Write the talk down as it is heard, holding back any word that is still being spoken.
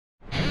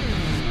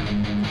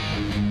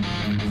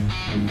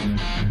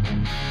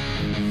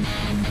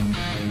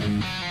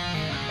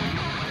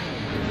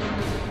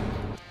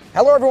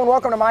Hello everyone,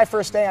 welcome to my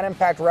first day on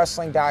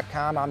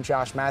ImpactWrestling.com. I'm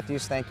Josh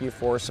Matthews. Thank you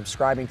for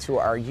subscribing to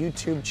our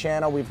YouTube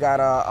channel. We've got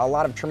a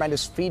lot of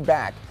tremendous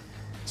feedback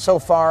so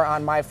far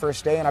on my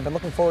first day, and I've been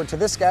looking forward to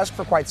this guest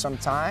for quite some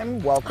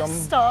time. Welcome.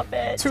 Stop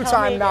it.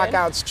 Two-time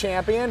Knockouts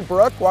champion,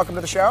 Brooke. Welcome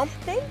to the show.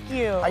 Thank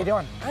you. How you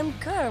doing? I'm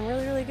good. I'm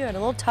really good. A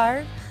little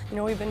tired. You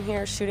know, we've been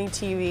here shooting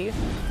TV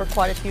for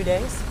quite a few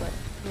days, but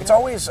it's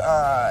always,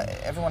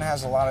 everyone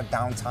has a lot of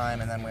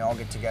downtime, and then we all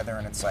get together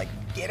and it's like,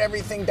 get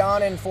everything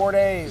done in 4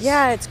 days.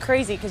 yeah, it's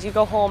crazy because you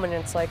go home and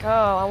it's like, oh,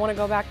 I want to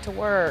go back to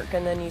work,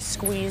 and then you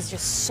squeeze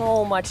just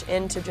so much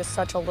into just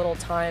such a little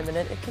time, and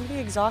it can be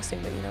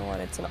exhausting, but you know what?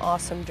 It's an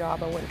awesome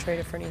job. I wouldn't trade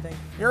it for anything.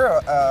 You're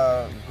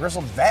a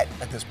grizzled vet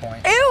at this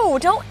point. Ew,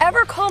 don't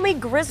ever call me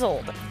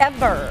grizzled,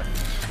 ever.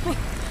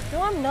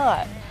 No, I'm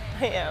not.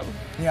 I am.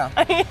 Yeah.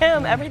 I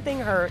am. Everything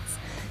hurts.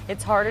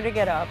 It's harder to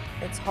get up.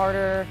 It's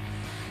harder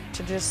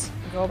to just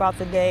go about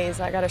the days.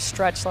 I gotta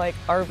stretch like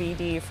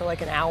RVD for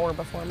like an hour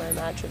before my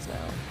matches now.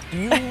 Do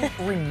you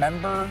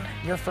remember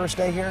your first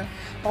day here?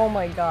 Oh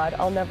my God,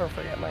 I'll never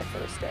forget my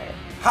first day.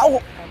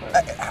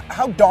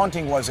 How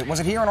daunting was it?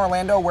 Was it here in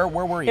Orlando? Where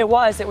were you? It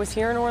was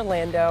here in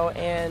Orlando,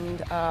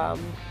 and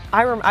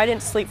I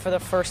didn't sleep for the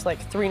first like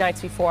 3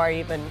 nights before I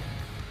even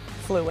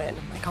flew in.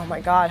 Like, oh my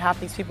God, half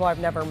these people I've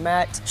never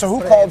met. So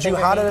who called you?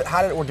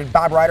 Or did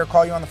Bob Ryder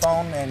call you on the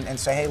phone and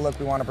say, hey, look,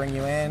 we want to bring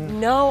you in?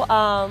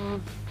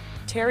 No,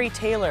 Terry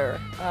Taylor,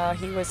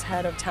 he was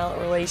head of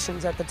talent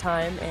relations at the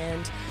time,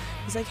 and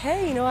he's like,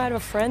 hey, you know, I had a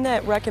friend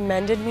that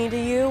recommended me to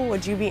you.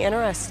 Would you be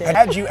interested?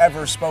 Had you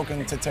ever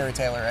spoken to Terry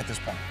Taylor at this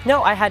point?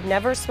 No, I had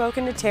never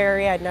spoken to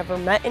Terry. I'd never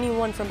met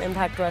anyone from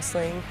Impact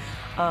Wrestling.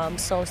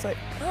 So I was like,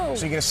 oh.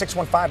 So you get a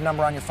 615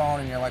 number on your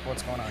phone and you're like,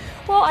 what's going on here?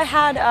 Well, I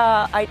had,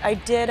 I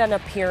did an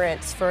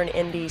appearance for an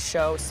indie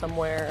show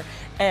somewhere,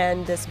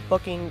 and this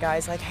booking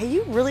guy's like, hey,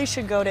 you really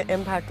should go to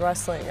Impact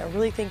Wrestling. I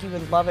really think you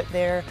would love it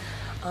there.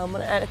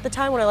 At the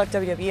time when I left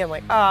WWE, I'm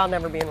like, oh, I'll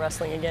never be in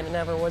wrestling again. It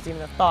never was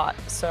even a thought.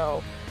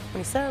 So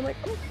when he said it, I'm like,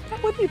 oh,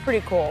 that would be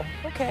pretty cool.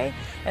 Okay.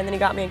 And then he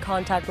got me in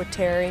contact with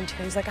Terry, and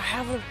Terry's like, I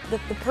have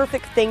the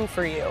perfect thing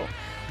for you.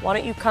 Why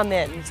don't you come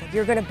in? He's like,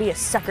 you're going to be a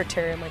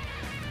secretary. I'm like,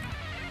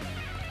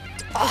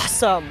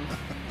 awesome.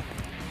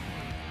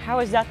 How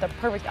is that the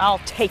perfect? I'll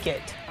take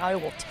it. I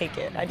will take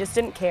it. I just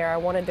didn't care. I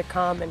wanted to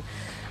come, and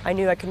I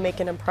knew I could make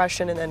an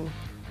impression and then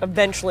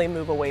eventually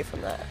move away from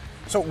that.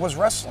 So was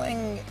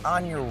wrestling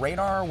on your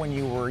radar when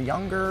you were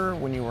younger,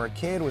 when you were a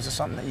kid? Was it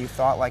something that you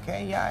thought like,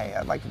 hey, yeah,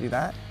 I'd like to do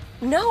that?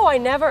 No, I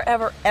never,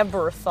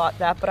 ever thought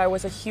that, but I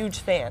was a huge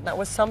fan. That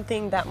was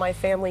something that my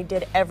family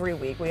did every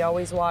week. We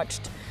always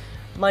watched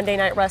Monday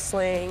Night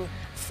Wrestling,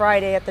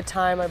 Friday at the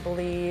time, I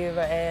believe,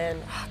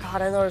 and oh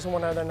God, I know there was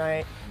one other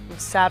night,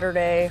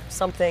 Saturday,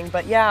 something,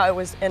 but yeah, it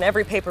was in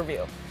every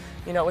pay-per-view.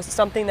 You know, it was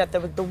something that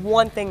was the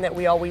one thing that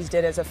we always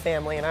did as a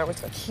family, and I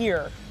was like,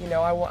 here, you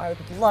know, I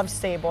loved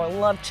Sable, I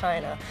loved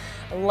Chyna,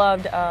 I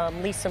loved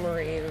Lisa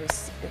Marie, there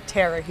was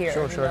Tara here.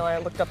 Sure. You know, I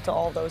looked up to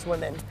all those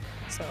women,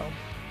 so.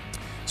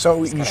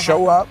 So you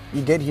show up,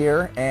 you get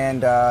here,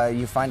 and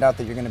you find out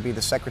that you're going to be the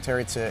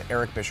secretary to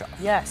Eric Bischoff.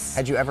 Yes.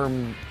 Had you ever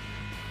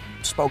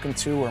spoken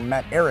to or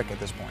met Eric at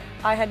this point?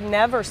 I had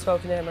never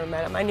spoken to him or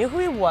met him. I knew who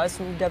he was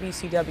from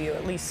WCW,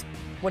 at least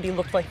what he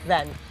looked like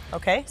then,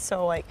 okay?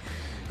 So like,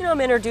 you know,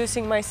 I'm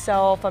introducing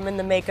myself, I'm in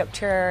the makeup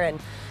chair,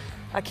 and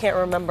I can't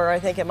remember, I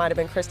think it might have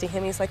been Christy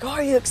Hemme. Like, oh,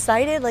 are you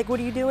excited? Like,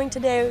 what are you doing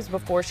today? It was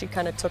before she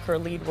kind of took her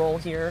lead role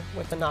here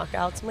with the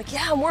Knockouts. I'm like,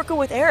 yeah, I'm working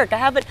with Eric. I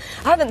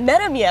haven't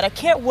met him yet. I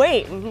can't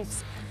wait. And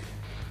he's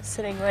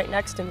sitting right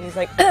next to me. He's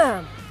like,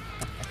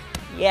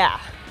 yeah,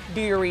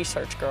 do your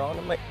research, girl. And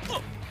I'm like,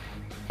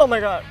 oh my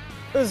God,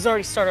 this has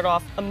already started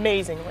off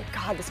amazing. I'm like,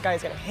 God, this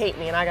guy's gonna hate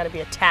me, and I gotta be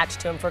attached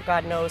to him for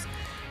God knows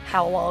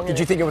how long. Did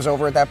you think it was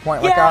over at that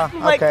point? Yeah,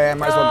 Like, okay, I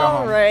might as well go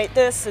home. All right,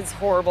 this is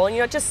horrible. And,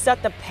 you know, it just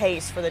set the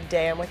pace for the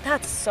day. I'm like,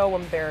 that's so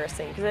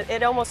embarrassing, because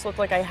it almost looked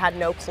like I had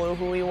no clue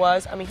who he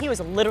was. I mean, he was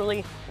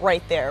literally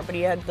right there, but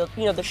he had the,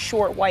 you know, the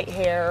short white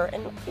hair,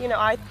 and, you know,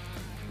 I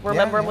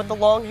remember him with the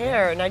long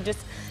hair, and I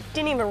just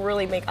didn't even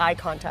really make eye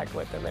contact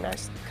with him. And I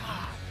was like,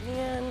 God,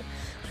 man,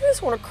 I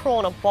just want to crawl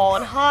in a ball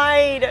and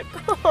hide.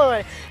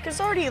 God, because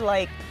already,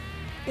 like,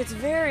 it's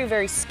very,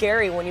 very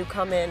scary when you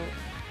come in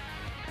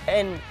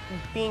and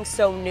being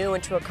so new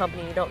into a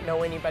company, you don't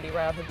know anybody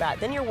right off the bat.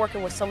 Then you're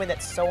working with somebody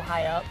that's so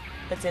high up,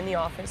 that's in the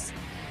office,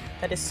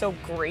 that is so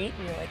great,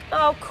 and you're like,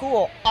 oh,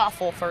 cool,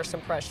 awful first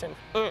impression.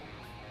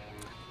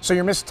 So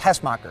you're Miss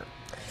Tessmacher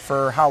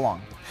for how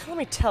long? Let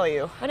me tell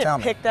you, I didn't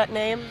pick that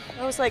name.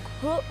 I was like,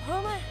 who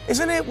am I?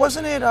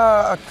 Wasn't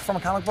it from a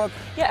comic book?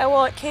 Yeah,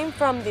 well, it came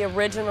from the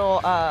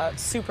original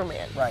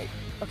Superman. Right.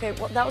 Okay,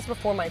 well, that was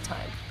before my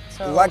time.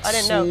 So Lex I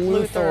didn't know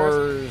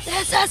Luthor's.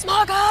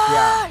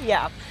 Tessmacher!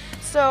 Yeah.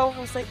 So I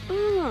was like,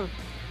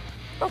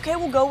 okay,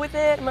 we'll go with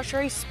it. I'm not sure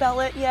how you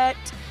spell it yet.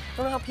 I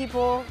don't know how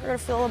people are gonna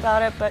feel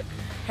about it, but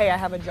hey, I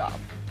have a job.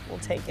 We'll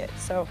take it.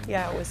 So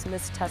yeah, it was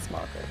Miss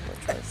Tessmacher,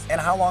 which was. And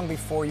how long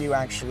before you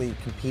actually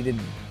competed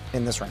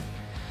in this ring?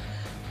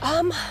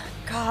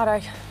 God,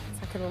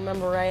 if I can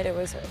remember right, it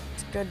was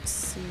God,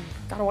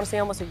 I want to say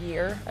almost a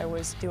year. I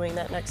was doing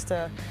that next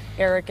to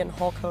Eric and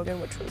Hulk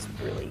Hogan, which was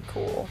really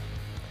cool.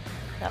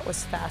 That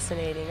was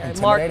fascinating. I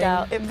marked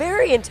out,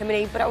 very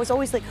intimidating, but I was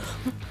always like,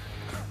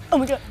 oh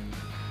my God,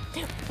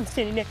 I'm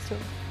standing next to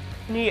him.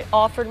 And he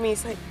offered me,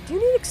 he's like, do you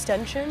need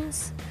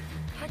extensions?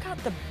 I got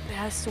the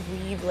best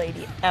weave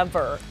lady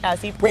ever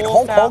as he pulls out. Wait,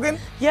 Hulk Hogan?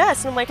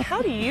 Yes, and I'm like,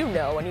 how do you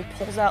know? And he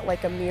pulls out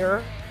like a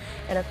mirror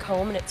and a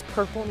comb and it's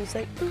purple and he's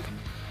like,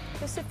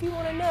 just if you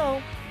want to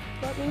know,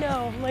 let me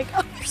know. I'm like,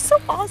 oh, you're so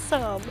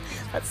awesome.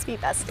 Let's be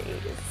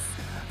besties.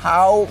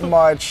 How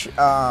much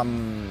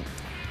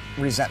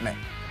resentment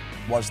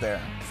was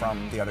there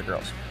from the other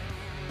girls?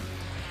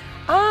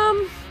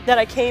 That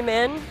I came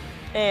in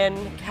and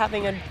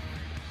having a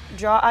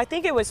job, I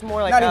think it was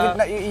more like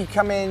you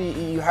come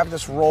in, you have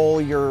this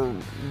role, you're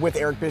with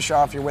Eric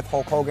Bischoff, you're with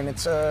Hulk Hogan,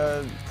 it's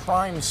a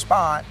prime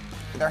spot.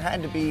 There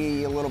had to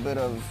be a little bit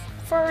of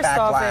First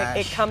backlash. off,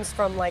 it comes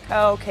from like,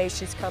 oh, okay,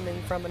 she's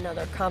coming from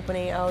another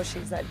company. Oh,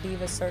 she's that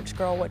Diva Search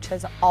girl, which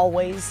has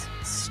always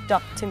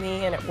stuck to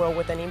me, and it will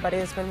with anybody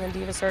that's been in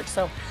Diva Search.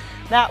 So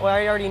that way,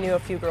 I already knew a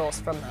few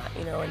girls from that,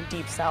 you know, in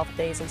Deep South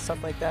days and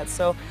stuff like that.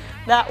 So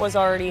that was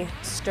already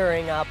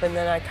stirring up, and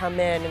then I come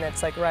in, and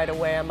it's like right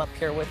away I'm up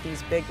here with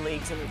these big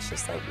leagues, and it's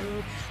just like,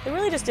 they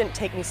really just didn't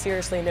take me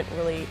seriously and didn't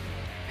really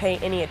pay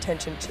any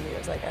attention to me. It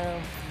was like, oh,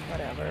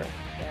 whatever.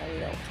 Yeah, we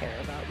don't care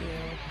about you.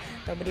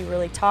 Nobody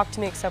really talked to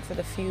me except for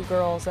the few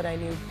girls that I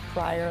knew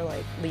prior,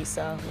 like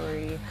Lisa,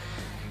 Marie,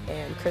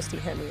 and Christy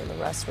Hemme, and the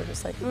rest were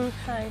just like,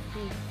 hi.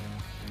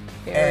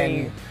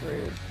 Very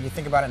rude. You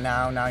think about it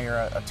now you're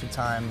a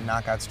two-time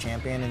Knockouts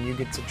champion and you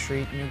get to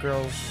treat new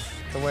girls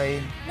the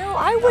way... No,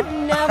 I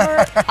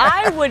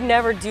would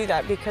never do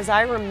that, because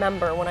I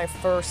remember when I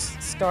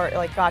first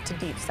got to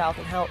Deep South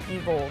and how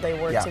evil they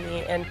were to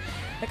me, and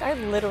like I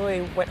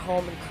literally went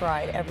home and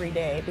cried every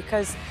day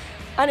because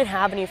I didn't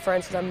have any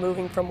friends because I'm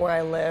moving from where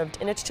I lived,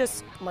 and it's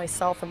just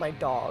myself and my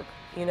dog,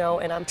 you know,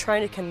 and I'm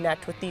trying to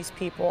connect with these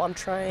people. I'm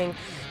trying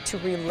to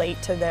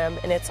relate to them,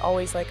 and it's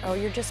always like, oh,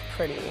 you're just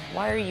pretty.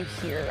 Why are you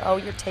here? Oh,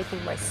 you're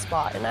taking my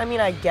spot. And I mean,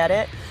 I get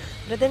it,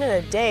 but at the end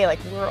of the day, like,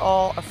 we're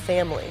all a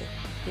family,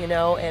 you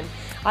know, and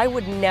I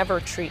would never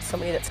treat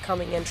somebody that's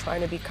coming in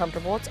trying to be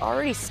comfortable. It's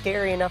already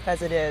scary enough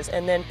as it is,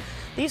 and then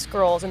these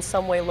girls in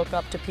some way look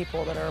up to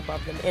people that are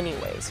above them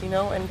anyways, you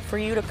know, and for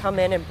you to come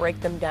in and break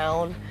them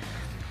down,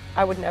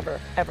 I would never,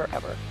 ever,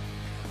 ever.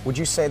 Would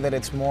you say that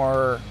it's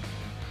more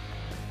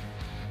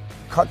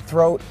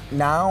cutthroat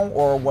now,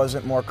 or was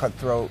it more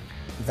cutthroat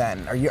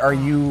then? Are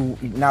you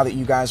now that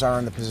you guys are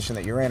in the position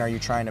that you're in, are you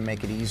trying to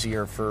make it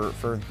easier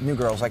for new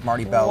girls like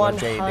Marty Bell or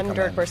Jade to come in?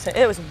 100%.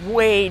 It was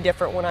way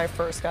different when I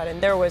first got in.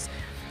 There was,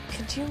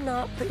 could you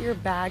not put your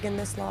bag in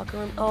this locker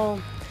room?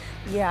 Oh,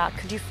 yeah.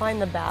 Could you find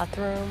the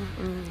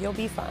bathroom? You'll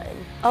be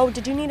fine. Oh,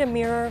 did you need a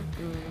mirror?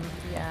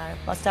 Yeah.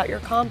 Bust out your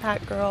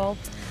compact, girl.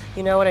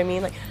 You know what I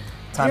mean? Like,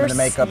 time in the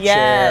makeup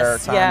chair,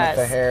 time with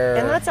the hair.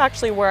 And that's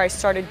actually where I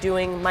started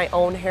doing my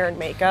own hair and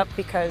makeup,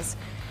 because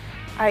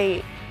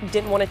I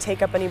didn't want to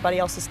take up anybody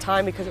else's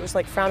time, because it was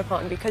like frowned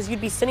upon, because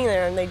you'd be sitting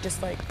there and they'd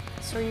just like,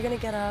 so are you gonna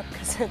get up?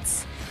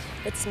 Because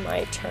it's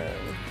my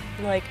turn.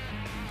 I'm like,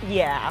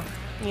 yeah,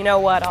 you know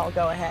what, I'll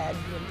go ahead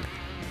and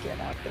get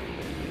up and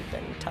leave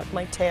and tuck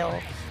my tail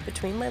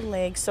between my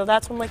legs. So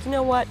that's when I'm like, you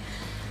know what?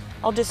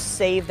 I'll just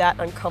save that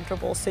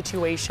uncomfortable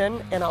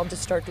situation and I'll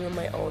just start doing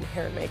my own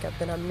hair and makeup,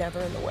 and I'm never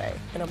in the way,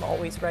 and I'm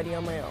always ready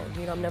on my own.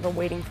 You know, I'm never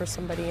waiting for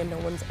somebody, and no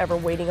one's ever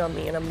waiting on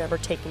me, and I'm never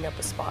taking up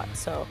a spot,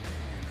 so.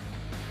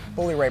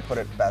 Bully Ray put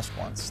it best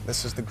once.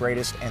 This is the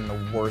greatest and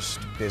the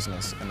worst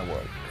business in the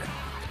world.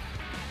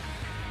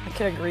 I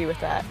can agree with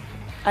that.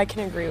 I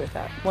can agree with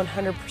that,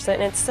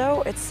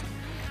 100%. And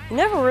you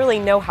never really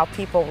know how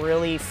people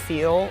really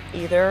feel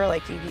either.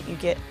 Like you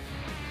get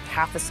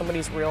half of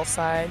somebody's real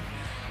side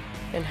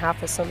and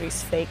half of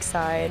somebody's fake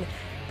side,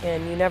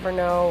 and you never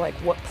know like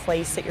what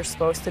place that you're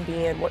supposed to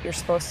be in, what you're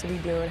supposed to be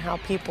doing, how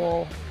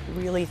people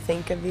really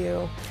think of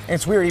you. And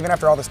it's weird, even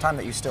after all this time,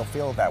 that you still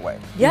feel that way.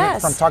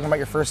 Yes. From talking about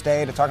your first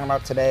day to talking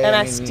about today. And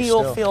I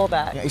still feel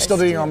that. Yeah, you still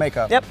do your own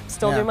makeup. Yep,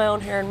 still do my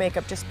own hair and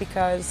makeup, just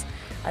because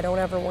I don't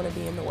ever want to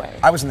be in the way.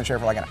 I was in the chair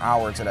for like an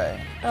hour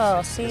today.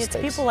 Oh, see, it's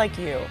people like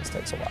you. This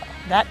takes a while.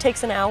 That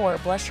takes an hour,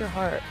 bless your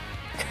heart,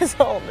 because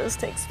all this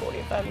takes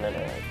 45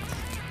 minutes.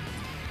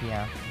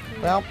 Yeah.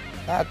 Well,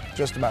 that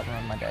just about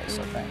ruined my day,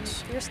 so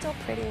thanks. You're still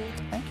pretty.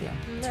 Thank you.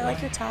 I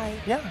like your tie.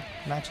 Yeah,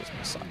 matches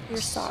my socks.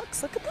 Your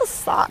socks. Look at the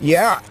socks.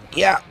 Yeah.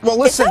 Well,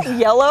 listen. Is that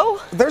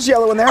yellow? There's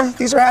yellow in there.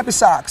 These are happy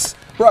socks.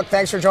 Brooke,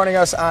 thanks for joining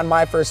us on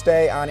my first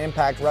day on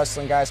Impact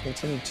Wrestling. Guys,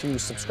 continue to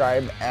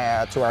subscribe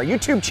to our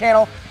YouTube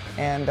channel,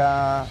 and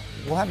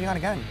we'll have you on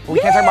again. But we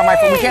can't talk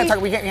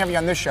about we can't have you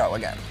on this show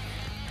again,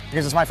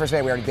 because it's my first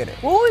day. We already did it.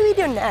 What will we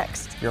do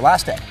next? Your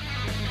last day.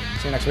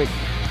 See you next week.